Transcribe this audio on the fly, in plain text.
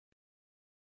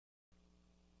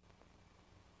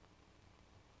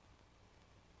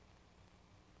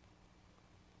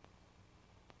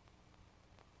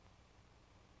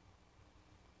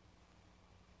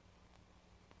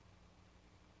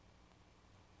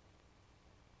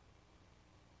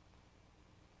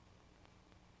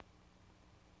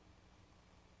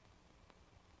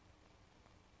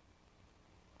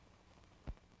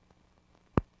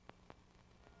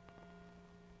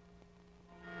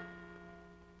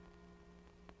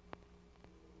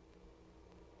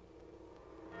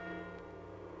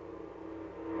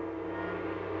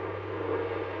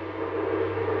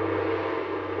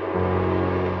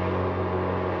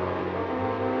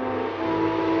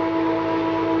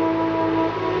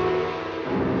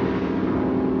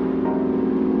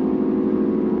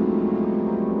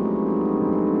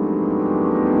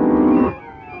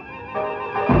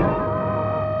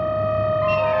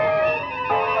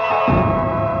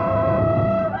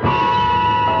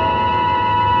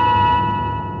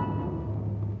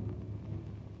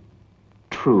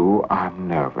True, I'm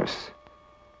nervous.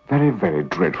 Very, very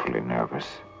dreadfully nervous.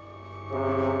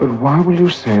 But why will you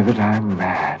say that I'm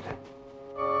mad?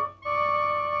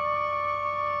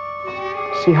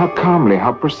 See how calmly,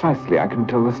 how precisely I can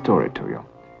tell the story to you.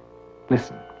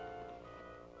 Listen.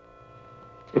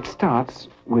 It starts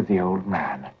with the old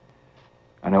man.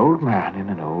 An old man in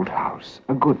an old house.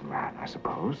 A good man, I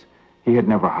suppose. He had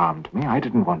never harmed me. I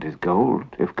didn't want his gold,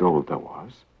 if gold there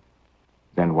was.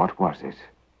 Then what was it?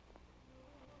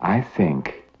 I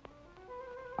think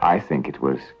it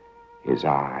was his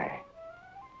eye.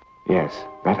 Yes,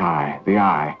 that eye, the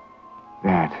eye.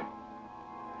 That.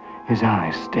 His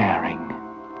eye staring.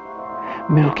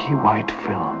 Milky white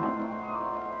film.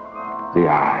 The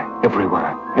eye,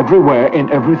 everywhere, everywhere, in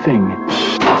everything.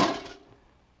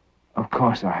 Of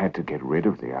course, I had to get rid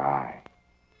of the eye.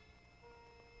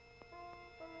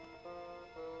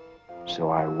 So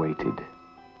I waited,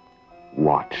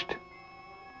 watched,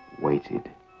 waited.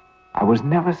 I was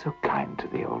never so kind to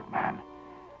the old man.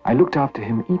 I looked after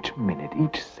him each minute,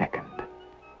 each second,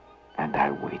 and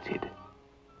I waited.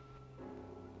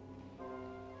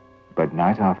 But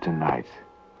night after night,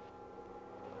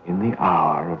 in the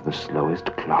hour of the slowest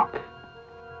clock,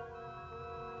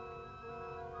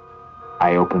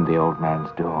 I opened the old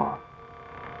man's door.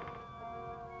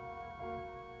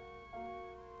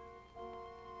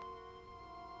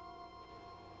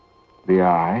 The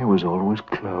eye was always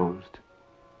closed.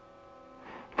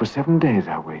 For 7 days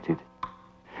I waited.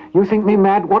 You think me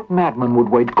mad? What madman would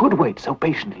wait, could wait so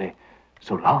patiently,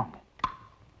 so long,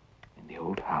 in the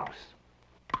old house?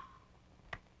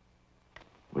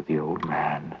 With the old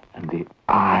man and the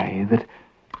eye that...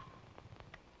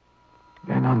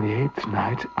 Then on the 8th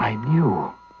night, I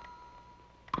knew.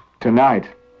 Tonight.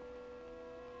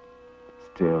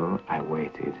 Still, I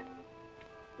waited,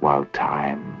 while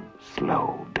time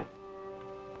slowed,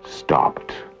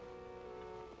 stopped,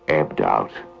 ebbed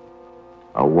out.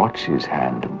 A watch's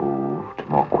hand moved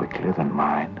more quickly than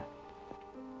mine.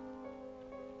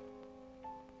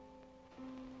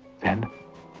 Then...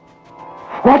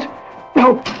 What?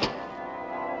 No!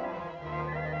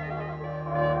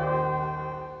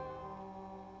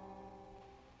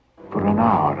 For an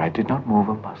hour, I did not move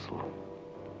a muscle.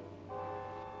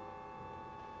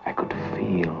 I could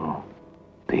feel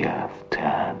the earth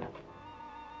turn.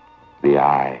 The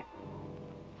eye.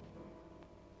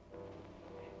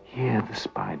 Hear the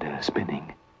spider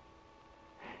spinning.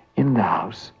 In the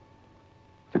house,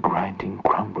 the grinding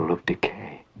crumble of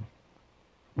decay.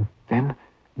 Then,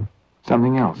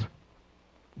 something else.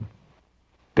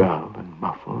 Dull and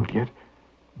muffled, yet...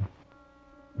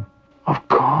 Of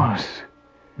course.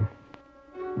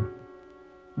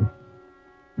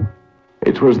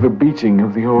 It was the beating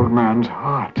of the old man's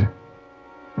heart.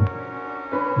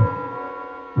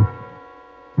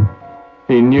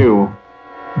 He knew.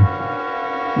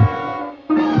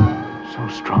 So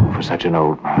strong for such an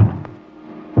old man.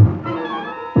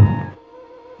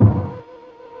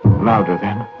 Louder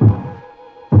then.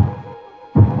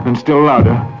 And still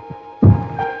louder.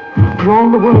 For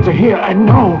all the world to hear and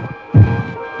know.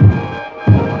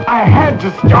 I had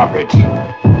to stop it.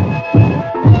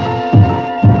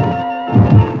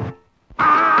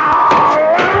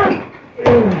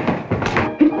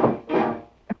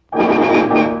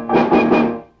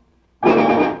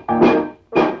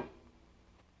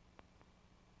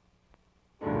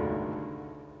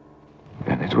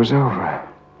 Then it was over.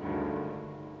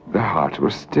 The heart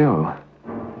was still.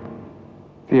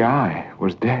 The eye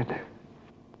was dead.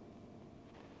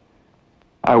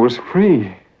 I was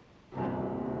free.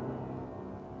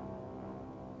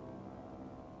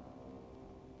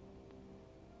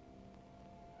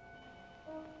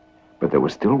 But there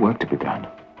was still work to be done.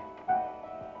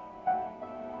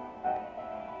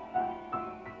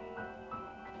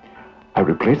 I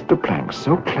replaced the planks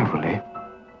so cleverly,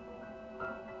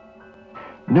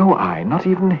 no eye, not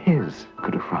even his,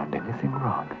 could have found anything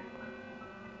wrong.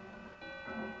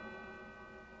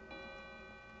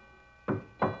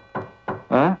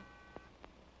 Huh?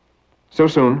 So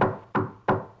soon?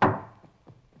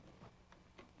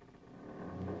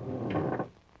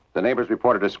 The neighbors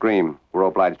reported a scream. We're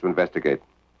obliged to investigate.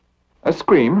 A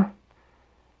scream?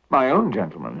 My own,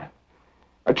 gentleman.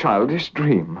 A childish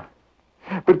dream.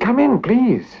 But come in,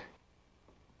 please.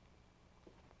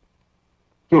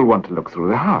 You'll want to look through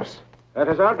the house. That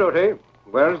is our duty.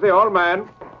 Where's the old man?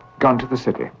 Gone to the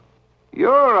city.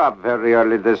 You're up very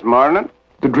early this morning.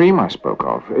 The dream I spoke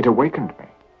of, it awakened me.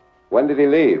 When did he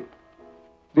leave?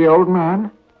 The old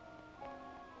man?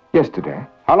 Yesterday.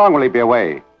 How long will he be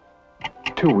away?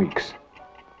 2 weeks.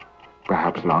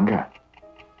 perhaps longer.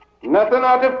 Nothing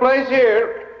out of place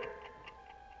here.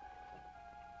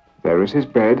 There is his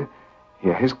bed,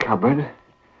 here his cupboard,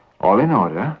 all in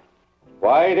order.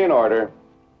 Quite in order.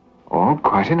 All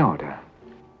quite in order.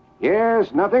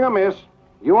 Yes, nothing amiss.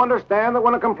 You understand that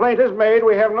when a complaint is made,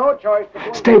 we have no choice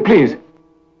to... Stay, please!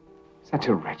 Such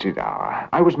a wretched hour.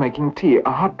 I was making tea.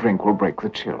 A hot drink will break the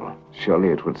chill. Surely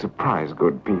it would surprise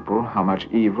good people how much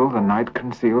evil the night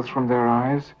conceals from their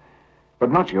eyes.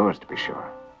 But not yours, to be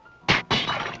sure.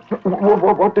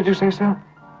 What did you say, sir?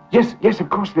 Yes, of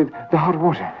course, the hot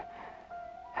water.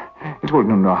 It will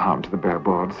do no harm to the bare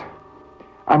boards.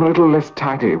 I'm a little less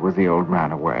tidy with the old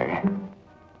man away.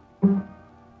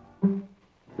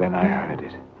 Then I heard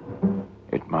it.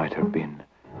 It might have been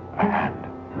a hand,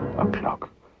 a clock.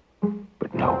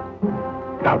 But no.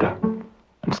 Louder.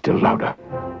 And still louder.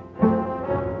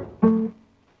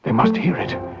 They must hear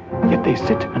it. Yet they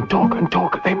sit and talk and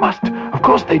talk. They must. Of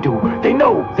course they do. They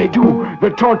know. They do. They're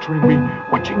torturing me,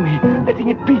 watching me, letting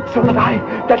it beat so that I...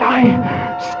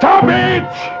 Stop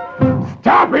it!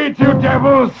 Stop it, you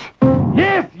devils!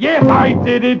 Yes, I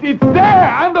did it. It's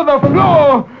there, under the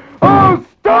floor. Oh,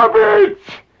 stop it!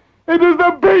 It is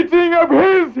the beating of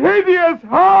his hideous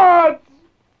heart!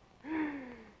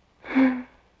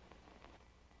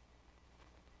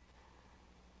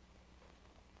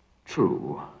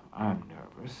 True, I'm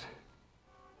nervous.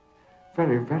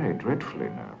 Very, very dreadfully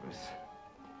nervous.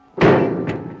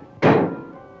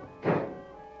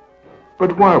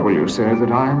 But why will you say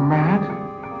that I'm mad?